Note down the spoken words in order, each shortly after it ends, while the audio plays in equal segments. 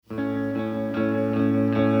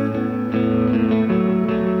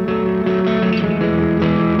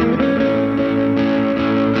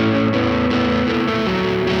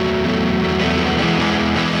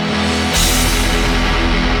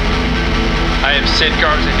I'm Sid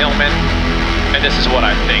Garza-Hillman, and this is what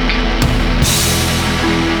I think.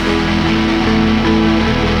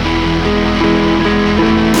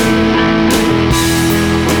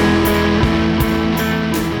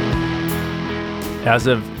 As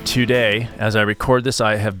of today, as I record this,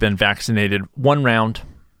 I have been vaccinated one round.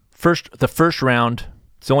 The first round.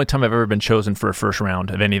 It's the only time I've ever been chosen for a first round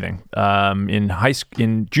of anything.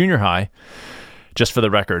 In junior high, just for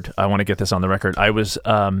the record, I want to get this on the record. I was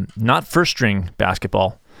not first string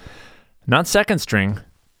basketball, not second string,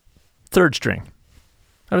 third string.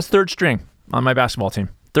 I was third string on my basketball team.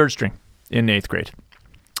 Third string in 8th grade.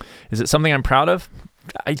 Is it something I'm proud of?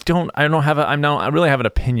 I really have an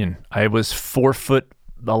opinion. I was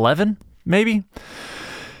 4'11", maybe.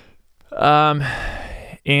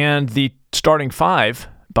 And the starting five,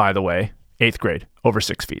 by the way, 8th grade, over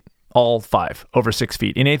 6 feet. All five, over 6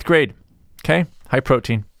 feet in 8th grade. Okay? High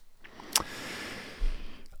protein.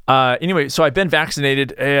 Anyway, so I've been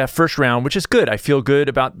vaccinated first round, which is good. I feel good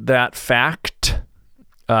about that fact.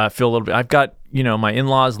 Feel a little bit. I've got, my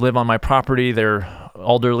in-laws live on my property. They're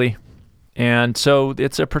elderly. And so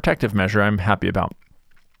it's a protective measure I'm happy about.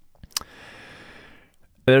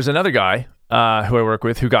 There's another guy who I work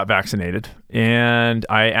with who got vaccinated. And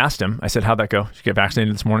I asked him, I said, how'd that go? Did you get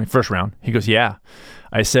vaccinated this morning? First round. He goes, yeah.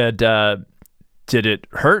 I said, did it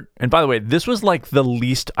hurt? And by the way, this was like the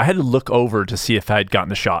least, I had to look over to see if I had gotten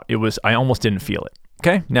the shot. I almost didn't feel it.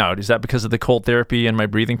 Okay. Now, is that because of the cold therapy and my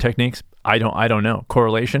breathing techniques? I don't know.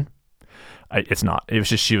 Correlation? It's not. It was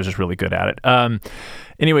just, she was just really good at it.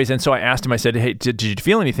 Anyways, and so I asked him, I said, hey, did you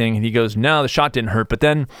feel anything? And he goes, no, the shot didn't hurt. But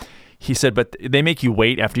then he said, but they make you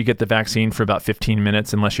wait after you get the vaccine for about 15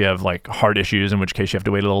 minutes, unless you have like heart issues, in which case you have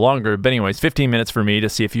to wait a little longer. But anyways, 15 minutes for me to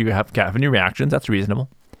see if you have any reactions. That's reasonable.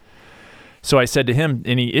 So I said to him,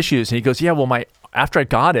 any issues? And he goes, yeah, well, after I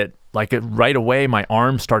got it, right away, my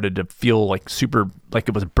arm started to feel like like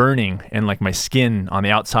it was burning, and like my skin on the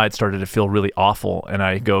outside started to feel really awful. And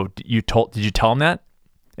I go, did you tell him that?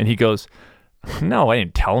 And he goes, no, I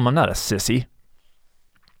didn't tell him. I'm not a sissy.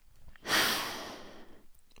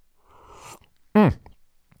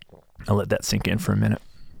 I'll let that sink in for a minute.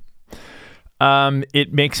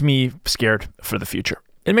 It makes me scared for the future.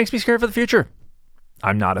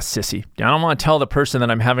 I'm not a sissy. I don't want to tell the person that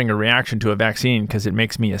I'm having a reaction to a vaccine because it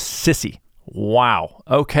makes me a sissy. Wow.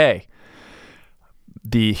 Okay.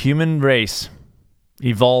 The human race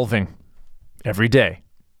evolving every day.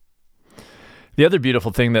 The other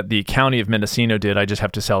beautiful thing that the county of Mendocino did, I just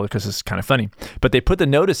have to sell it because it's kind of funny, but they put the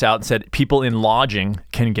notice out and said people in lodging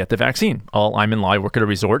can get the vaccine. I'm in law, I work at a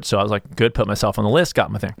resort, so I was like, good, put myself on the list, got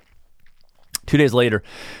my thing. 2 days later,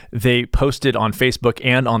 they posted on Facebook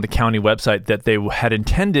and on the county website that they had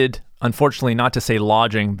intended, unfortunately, not to say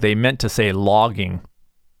lodging. They meant to say logging.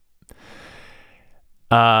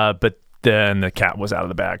 But then the cat was out of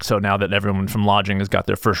the bag. So now that everyone from lodging has got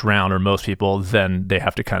their first round, or most people, then they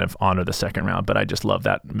have to kind of honor the second round. But I just love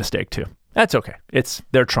that mistake too. That's okay.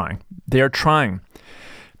 They're trying. They're trying.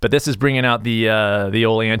 But this is bringing out the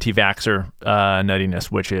old anti-vaxxer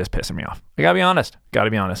nuttiness, which is pissing me off. I gotta be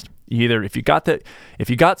honest. Either if you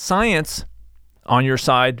got science on your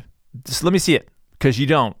side, just let me see it, because you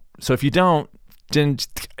don't. So if you don't, then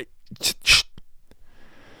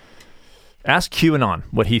ask QAnon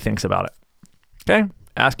what he thinks about it. Okay?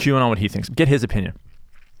 Ask QAnon what he thinks. Get his opinion.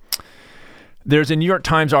 There's a New York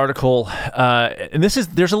Times article, and there's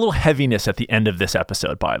a little heaviness at the end of this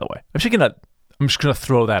episode, by the way. I'm just gonna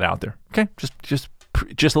throw that out there. Okay? Just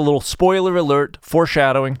a little spoiler alert,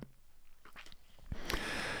 foreshadowing.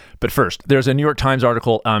 But first, there's a New York Times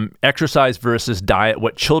article, Exercise versus Diet,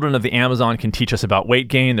 What Children of the Amazon Can Teach Us About Weight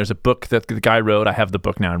Gain. There's a book that the guy wrote. I have the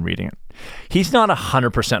book now. I'm reading it. He's not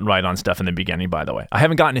 100% right on stuff in the beginning, by the way. I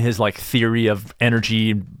haven't gotten to his theory of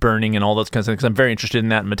energy burning and all those kinds of things, because I'm very interested in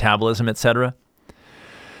that, metabolism, etc.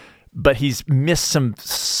 But he's missed some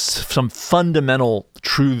fundamental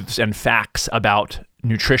truths and facts about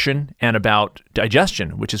nutrition and about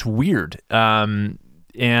digestion, which is weird, and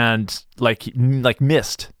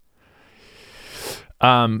missed.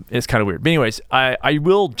 It's kind of weird. But anyways, I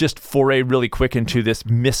will just foray really quick into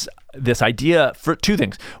this idea for two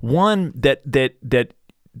things. One, that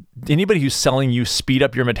anybody who's selling you speed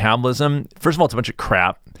up your metabolism, first of all, it's a bunch of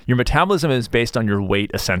crap. Your metabolism is based on your weight,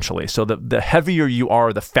 essentially. So the heavier you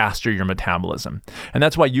are, the faster your metabolism. And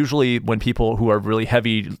that's why usually when people who are really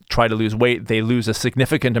heavy try to lose weight, they lose a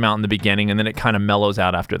significant amount in the beginning, and then it kind of mellows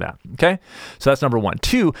out after that. Okay? So that's number one.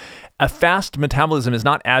 Two, a fast metabolism is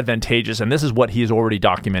not advantageous, and this is what he is already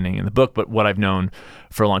documenting in the book, but what I've known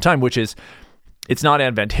for a long time, which is it's not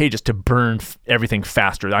advantageous to burn everything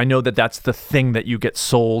faster. I know that that's the thing that you get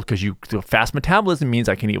sold because fast metabolism means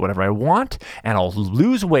I can eat whatever I want and I'll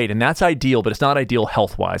lose weight, and that's ideal, but it's not ideal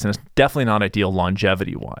health-wise, and it's definitely not ideal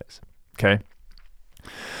longevity-wise. Okay.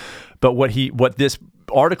 But what this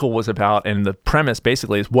article was about, and the premise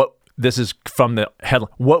basically is this is from the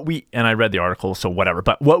headline. And I read the article, so whatever.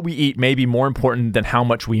 But what we eat may be more important than how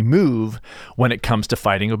much we move when it comes to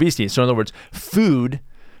fighting obesity. So in other words, food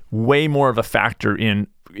way more of a factor in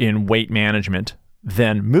weight management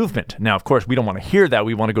than movement. Now, of course, we don't want to hear that.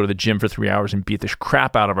 We want to go to the gym for 3 hours and beat the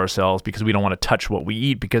crap out of ourselves because we don't want to touch what we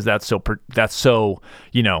eat because that's so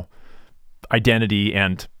identity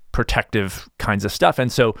and protective kinds of stuff.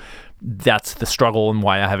 And so that's the struggle and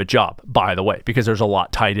why I have a job, by the way, because there's a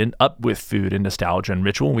lot tied up with food and nostalgia and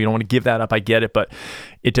ritual. We don't want to give that up. I get it, but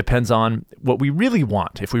it depends on what we really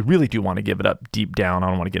want. If we really do want to give it up deep down, I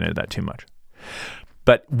don't want to get into that too much.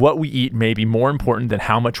 But what we eat may be more important than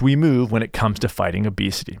how much we move when it comes to fighting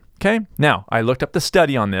obesity. Okay? Now, I looked up the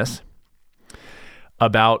study on this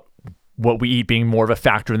about what we eat being more of a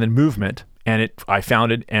factor than movement, and I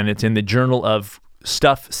found it, and it's in the Journal of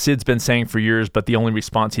Stuff Sid's been saying for years, but the only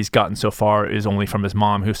response he's gotten so far is only from his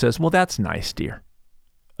mom, who says, well, that's nice, dear.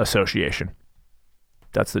 Association.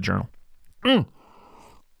 That's the journal.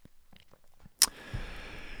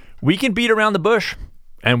 We can beat around the bush,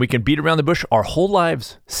 and we can beat around the bush our whole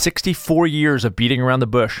lives. 64 years of beating around the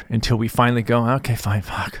bush until we finally go, okay, fine,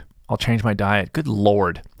 fuck. I'll change my diet. Good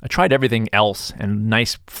Lord. I tried everything else and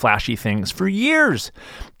nice, flashy things for years.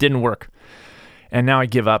 Didn't work. And now I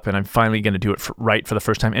give up, and I'm finally going to do it right for the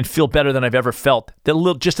first time and feel better than I've ever felt.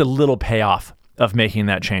 Just a little payoff of making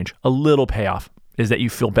that change. A little payoff is that you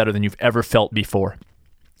feel better than you've ever felt before.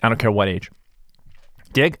 I don't care what age.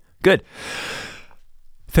 Dig? Good.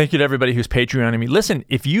 Thank you to everybody who's Patreoning me. Listen,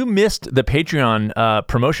 if you missed the Patreon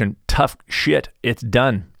promotion, tough shit, it's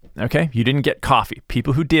done. Okay? You didn't get coffee.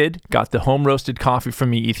 People who did got the home roasted coffee from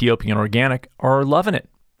me, Ethiopian Organic, are loving it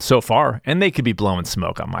so far, and they could be blowing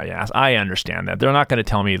smoke on my ass. I understand that. They're not going to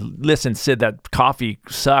tell me, listen, Sid, that coffee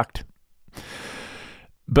sucked.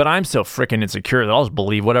 But I'm so freaking insecure that I'll just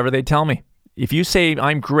believe whatever they tell me. If you say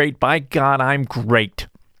I'm great, by God, I'm great.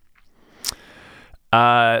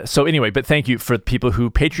 So anyway, but thank you for people who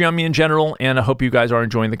Patreon me in general, and I hope you guys are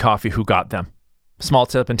enjoying the coffee who got them.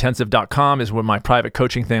 SmallStepIntensive.com is where my private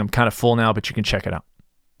coaching thing. I'm kind of full now, but you can check it out.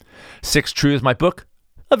 6 Truths, my book,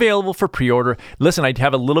 available for pre-order. Listen, I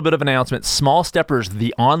have a little bit of an announcement. Small Steppers,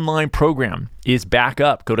 the online program, is back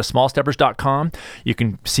up. Go to smallsteppers.com. You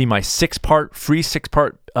can see my free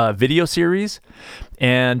six-part video series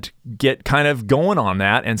and get kind of going on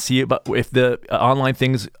that and see if the online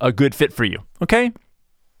thing's a good fit for you. Okay?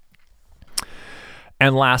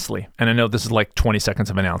 And lastly, and I know this is like 20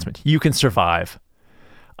 seconds of announcement, You Can Survive.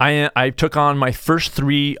 I took on my first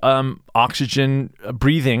 3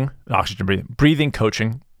 breathing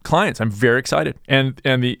coaching clients. I'm very excited, and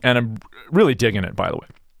I'm really digging it. By the way,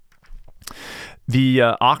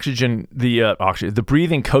 the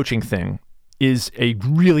breathing coaching thing is a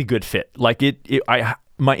really good fit. Like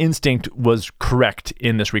my instinct was correct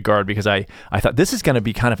in this regard because I thought this is going to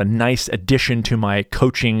be kind of a nice addition to my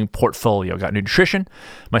coaching portfolio. I got nutrition,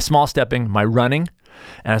 my small stepping, my running.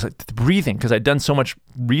 And I was like, the breathing, because I'd done so much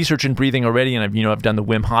research in breathing already, and I've done the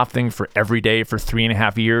Wim Hof thing for every day for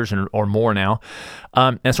 3.5 years or more now.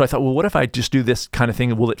 And so I thought, well, what if I just do this kind of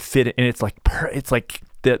thing? Will it fit? And it's like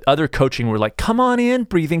the other coaching were like, come on in,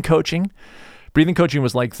 breathing coaching. Breathing coaching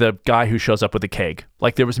was like the guy who shows up with a keg.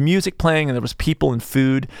 Like there was music playing and there was people and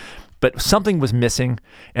food, but something was missing.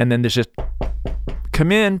 And then there's just,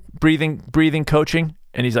 come in, breathing coaching.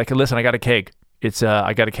 And he's like, listen, I got a keg.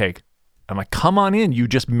 I got a keg. I'm like, come on in. You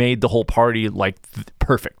just made the whole party like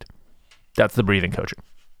perfect. That's the breathing coaching.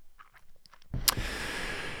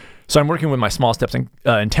 So I'm working with my Small Steps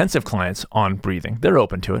intensive clients on breathing. They're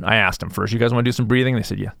open to it. I asked them first, you guys want to do some breathing? They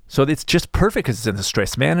said, yeah. So it's just perfect because it's in the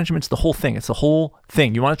stress management. It's the whole thing. It's the whole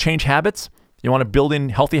thing. You want to change habits? You want to build in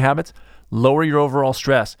healthy habits? Lower your overall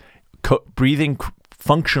stress.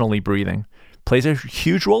 Functionally breathing plays a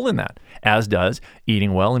huge role in that, as does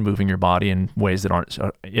eating well and moving your body in ways that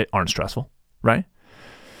aren't stressful, right?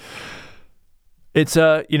 It's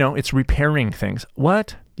it's repairing things.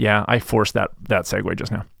 What? Yeah, I forced that segue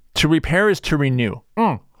just now. To repair is to renew.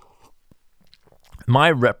 My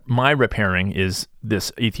repairing is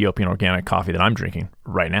this Ethiopian organic coffee that I'm drinking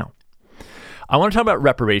right now. I want to talk about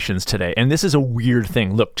reparations today, and this is a weird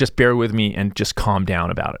thing. Look, just bear with me and just calm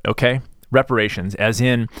down about it, okay? Reparations, as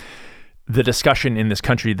in the discussion in this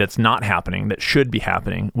country that's not happening, that should be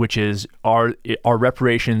happening, which is are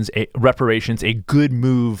reparations a good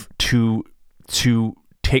move to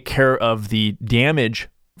take care of the damage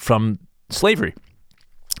from slavery,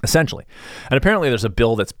 essentially. And apparently there's a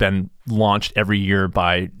bill that's been launched every year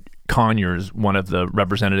by Conyers, one of the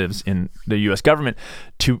representatives in the U.S. government,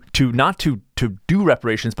 to do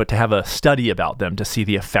reparations, but to have a study about them to see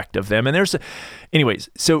the effect of them. And anyways,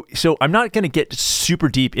 so I'm not going to get super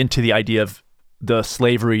deep into the idea of the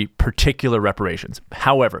slavery particular reparations.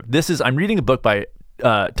 However, I'm reading a book by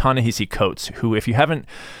Ta-Nehisi Coates, who, if you haven't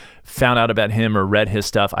found out about him or read his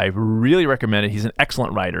stuff, I really recommend it. He's an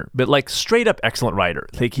excellent writer, but like straight up excellent writer.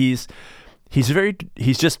 Like he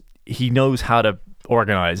knows how to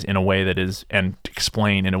organize in a way that is, and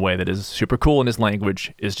explain in a way that is super cool, and his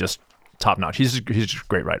language is just top notch. He's just a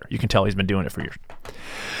great writer. You can tell he's been doing it for years.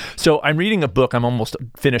 So I'm reading a book I'm almost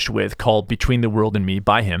finished with called Between the World and Me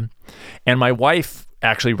by him. And my wife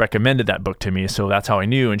actually recommended that book to me, so that's how I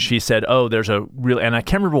knew. And she said, there's a real, and I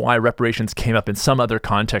can't remember why reparations came up in some other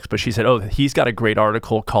context, but she said, he's got a great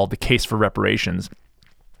article called The Case for Reparations.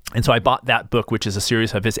 And so I bought that book, which is a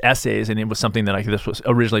series of his essays, and it was something that this was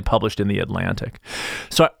originally published in The Atlantic.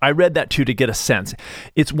 So I read that too to get a sense.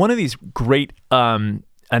 It's one of these great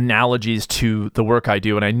analogies to the work I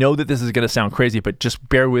do, and I know that this is going to sound crazy, but just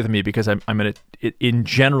bear with me because I'm going to, in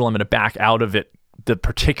general, I'm going to back out of it, the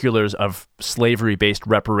particulars of slavery-based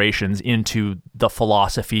reparations into the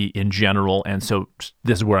philosophy in general, and so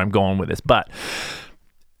this is where I'm going with this. But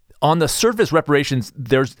on the surface, reparations,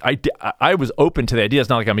 I was open to the idea.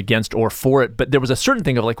 It's not like I'm against or for it, but there was a certain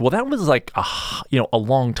thing of like, well, that was like a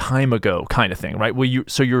long time ago kind of thing, right? Well,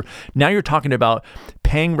 you're talking about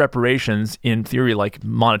paying reparations in theory, like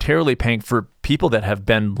monetarily paying for people that have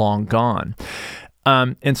been long gone.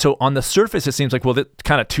 And so on the surface, it seems like, well, that's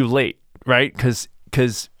kind of too late, right? Because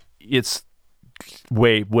it's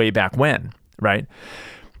way back when, right?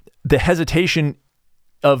 The hesitation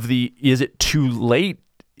of is it too late?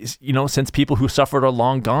 Since people who suffered are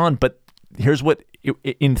long gone. But here's what,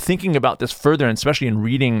 in thinking about this further, and especially in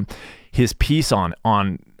reading his piece on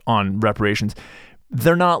reparations,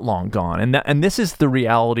 they're not long gone. And this is the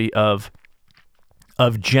reality of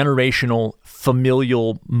generational,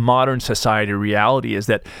 familial, modern society reality is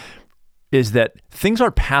that things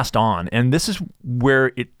are passed on. And this is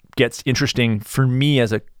where it gets interesting for me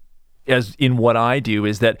as in what I do,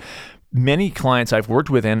 is that many clients I've worked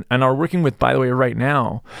with and are working with, by the way, right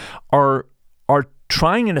now, are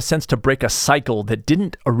trying in a sense to break a cycle that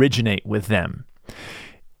didn't originate with them.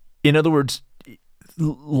 In other words,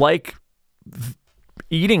 like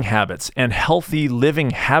eating habits and healthy living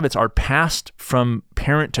habits are passed from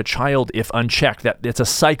parent to child if unchecked. That it's a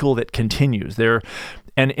cycle that continues.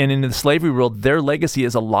 And in the slavery world, their legacy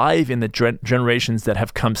is alive in the generations that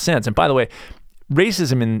have come since. And by the way,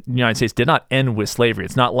 racism in the United States did not end with slavery.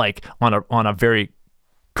 It's not like on a very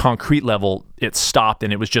concrete level it stopped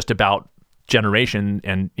and it was just about generation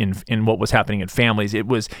and in what was happening in families.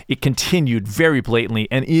 It continued very blatantly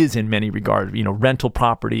and is in many regards. Rental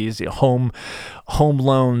properties, home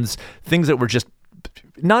loans, things that were just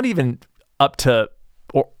not even up to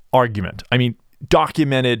argument. I mean,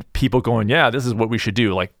 documented people going, yeah, this is what we should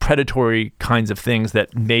do, like predatory kinds of things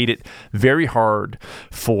that made it very hard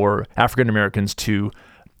for African Americans to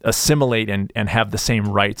assimilate and have the same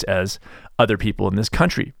rights as other people in this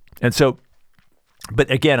country. And so, but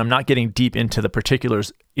again, I'm not getting deep into the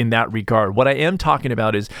particulars in that regard. What I am talking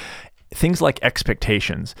about is things like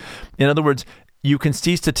expectations. In other words, you can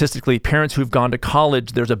see statistically parents who've gone to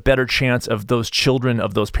college, there's a better chance of those children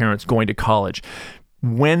of those parents going to college.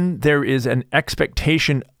 When there is an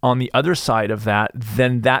expectation on the other side of that,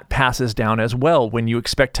 then that passes down as well. When you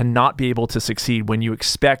expect to not be able to succeed, when you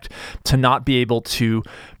expect to not be able to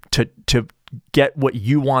get what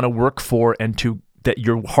you want to work for and that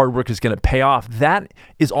your hard work is going to pay off, that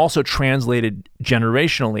is also translated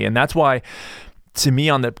generationally. And that's why, to me,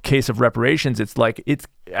 on the case of reparations, it's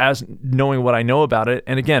as knowing what I know about it.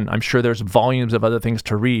 And again, I'm sure there's volumes of other things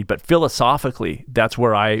to read, but philosophically, that's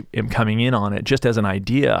where I am coming in on it. Just as an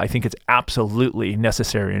idea, I think it's absolutely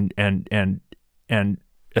necessary and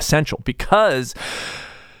essential, because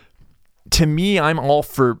to me, I'm all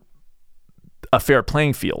for a fair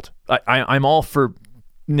playing field. I'm all for.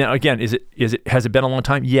 Now, again, has it been a long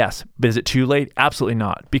time? Yes. But is it too late? Absolutely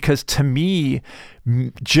not. Because to me,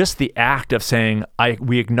 just the act of saying,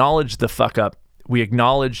 we acknowledge the fuck up, we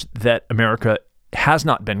acknowledge that America has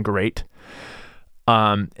not been great.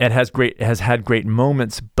 It has had great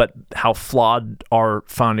moments, but how flawed our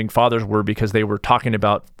founding fathers were because they were talking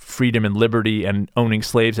about freedom and liberty and owning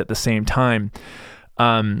slaves at the same time.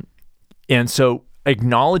 And so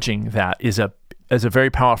acknowledging that is a very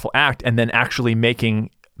powerful act, and then actually making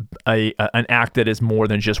an act that is more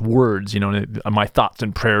than just words, my thoughts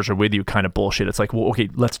and prayers are with you kind of bullshit. It's like, well, okay,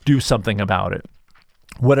 let's do something about it.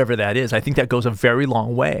 Whatever that is, I think that goes a very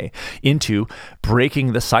long way into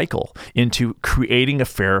breaking the cycle, into creating a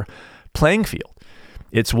fair playing field.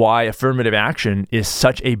 It's why affirmative action is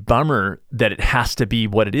such a bummer that it has to be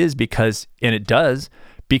what it is, because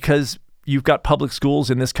you've got public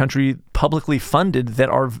schools in this country publicly funded that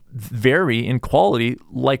are vary in quality,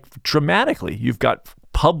 like dramatically. You've got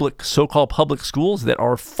so-called public schools that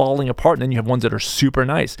are falling apart, and then you have ones that are super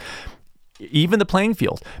nice. Even the playing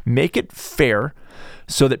field, make it fair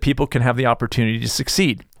so that people can have the opportunity to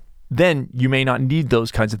succeed. Then you may not need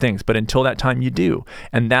those kinds of things, but until that time you do.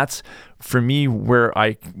 And that's, for me, where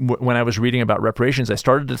when I was reading about reparations, I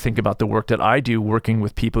started to think about the work that I do working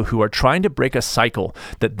with people who are trying to break a cycle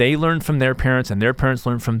that they learned from their parents and their parents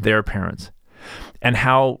learned from their parents, and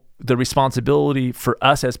how the responsibility for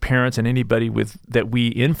us as parents and anybody that we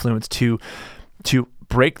influence to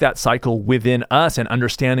break that cycle within us, and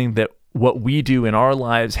understanding that what we do in our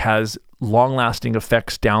lives has long-lasting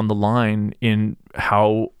effects down the line in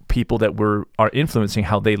how people that are influencing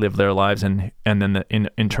how they live their lives, and then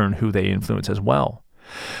in turn who they influence as well.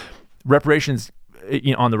 Reparations,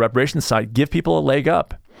 on the reparations side, give people a leg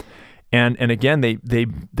up, and again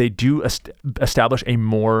they do establish a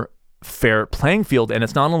more fair playing field, and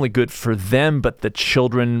it's not only good for them, but the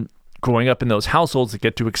children growing up in those households that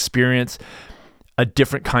get to experience a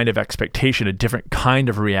different kind of expectation, a different kind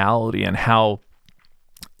of reality, and how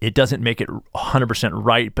it doesn't make it 100%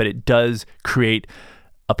 right, but it does create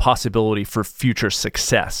a possibility for future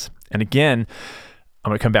success. And again, I'm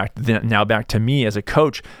going to come back to me as a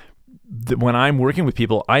coach. When I'm working with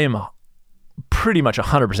people, I am pretty much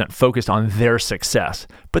 100% focused on their success.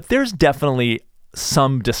 But there's definitely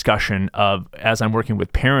some discussion of, as I'm working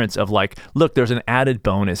with parents, of like, look, there's an added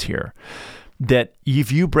bonus here, that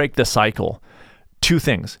if you break the cycle, two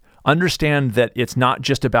things. Understand that it's not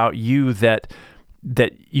just about you, that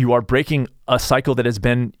you are breaking a cycle that has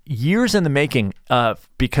been years in the making,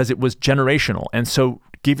 because it was generational. And so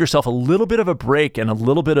give yourself a little bit of a break and a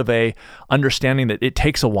little bit of a understanding that it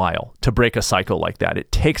takes a while to break a cycle like that.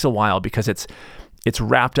 It takes a while because it's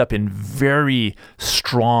wrapped up in very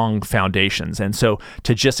strong foundations. And so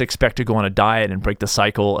to just expect to go on a diet and break the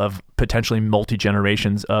cycle of potentially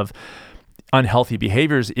multi-generations of unhealthy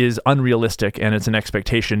behaviors is unrealistic, and it's an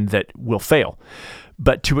expectation that will fail.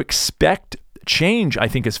 But to expect change, I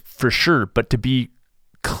think, is for sure, but to be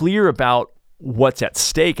clear about what's at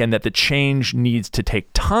stake and that the change needs to take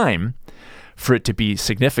time for it to be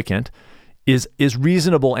significant is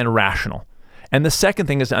reasonable and rational. And the second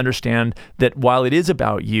thing is to understand that while it is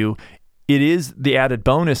about you, it is the added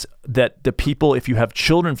bonus that the people, if you have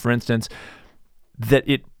children, for instance, that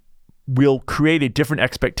it will create a different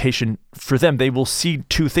expectation for them. They will see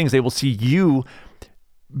two things. They will see you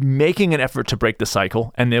making an effort to break the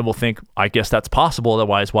cycle, and they will think, I guess that's possible.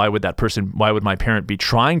 Otherwise, why would my parent be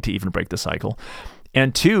trying to even break the cycle?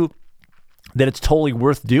 And two, that it's totally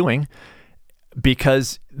worth doing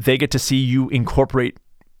because they get to see you incorporate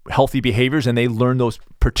healthy behaviors, and they learn those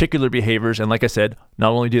particular behaviors. And like I said,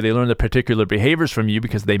 not only do they learn the particular behaviors from you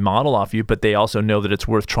because they model off you, but they also know that it's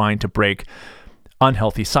worth trying to break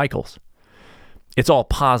unhealthy cycles. It's all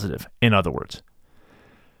positive, in other words.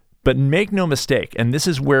 But make no mistake, and this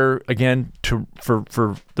is where, again,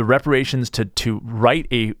 for the reparations to right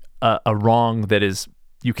a wrong that is,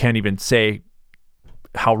 you can't even say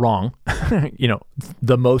how wrong,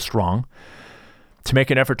 the most wrong, to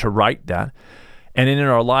make an effort to right that. And in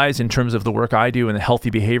our lives, in terms of the work I do in the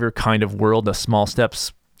healthy behavior kind of world, the small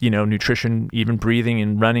steps, nutrition, even breathing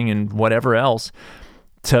and running and whatever else,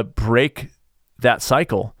 to break that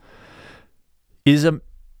cycle is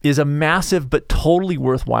a massive but totally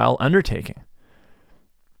worthwhile undertaking.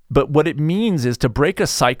 But what it means is to break a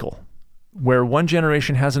cycle where one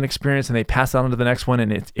generation has an experience and they pass that on to the next one,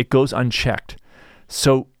 and it goes unchecked.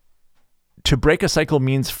 So to break a cycle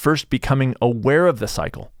means first becoming aware of the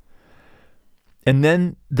cycle. And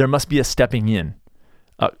then there must be a stepping in,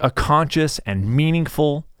 a conscious and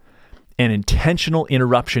meaningful and intentional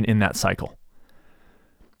interruption in that cycle.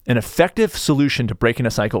 An effective solution to breaking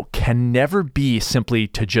a cycle can never be simply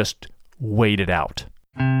to just wait it out.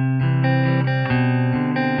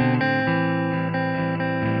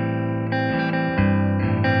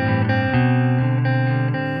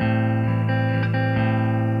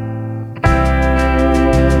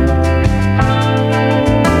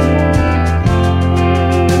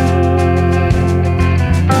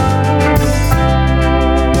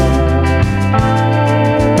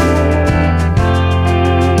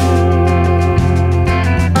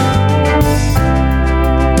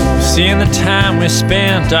 time we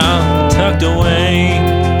spent all tucked away.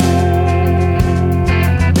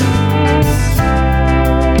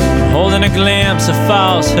 Holding a glimpse of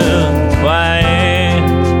falsehood quiet.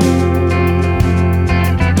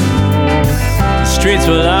 The streets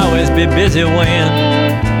will always be busy when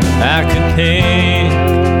I could pick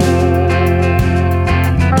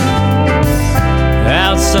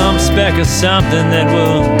out some speck of something that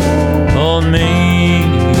will hold me.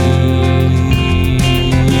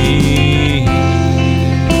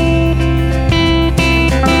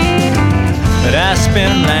 But I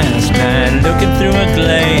spent last night looking through a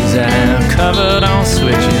glaze I'm covered on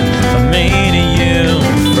switching from me to you,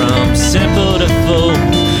 from simple to full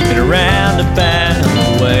in a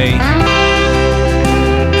roundabout way.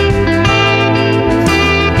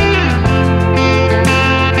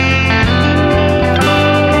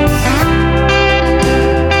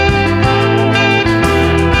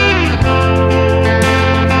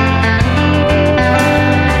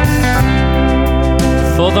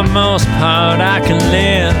 For the most part, I can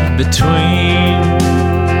live between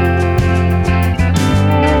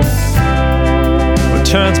what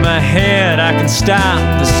turns my head. I can stop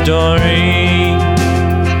the story,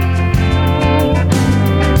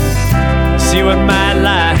 see what might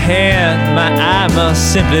lie ahead. My eye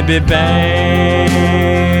must simply be bad.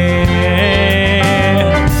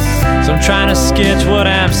 So I'm trying to sketch what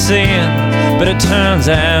I'm seeing, but it turns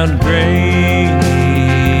out great.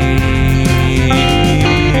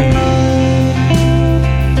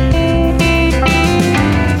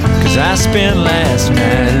 I spent last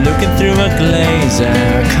night looking through a glaze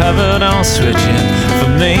I covered on switching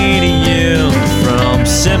from me to you, from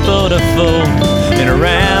simple to full in a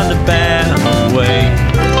roundabout way.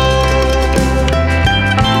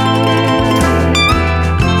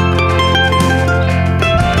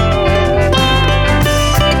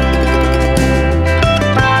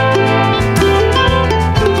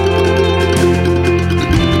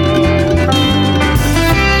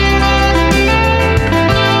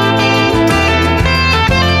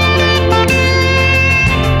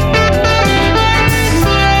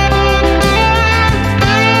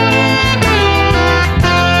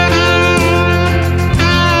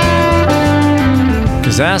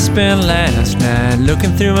 Cause I spent last night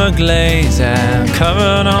looking through a glaze I'm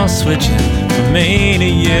covered on switching from me to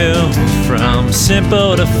you, from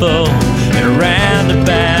simple to full in a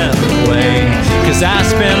roundabout way. Cause I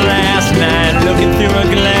spent last night looking through a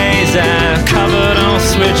glaze I'm covered on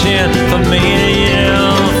switching from me to you,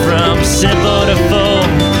 from simple to full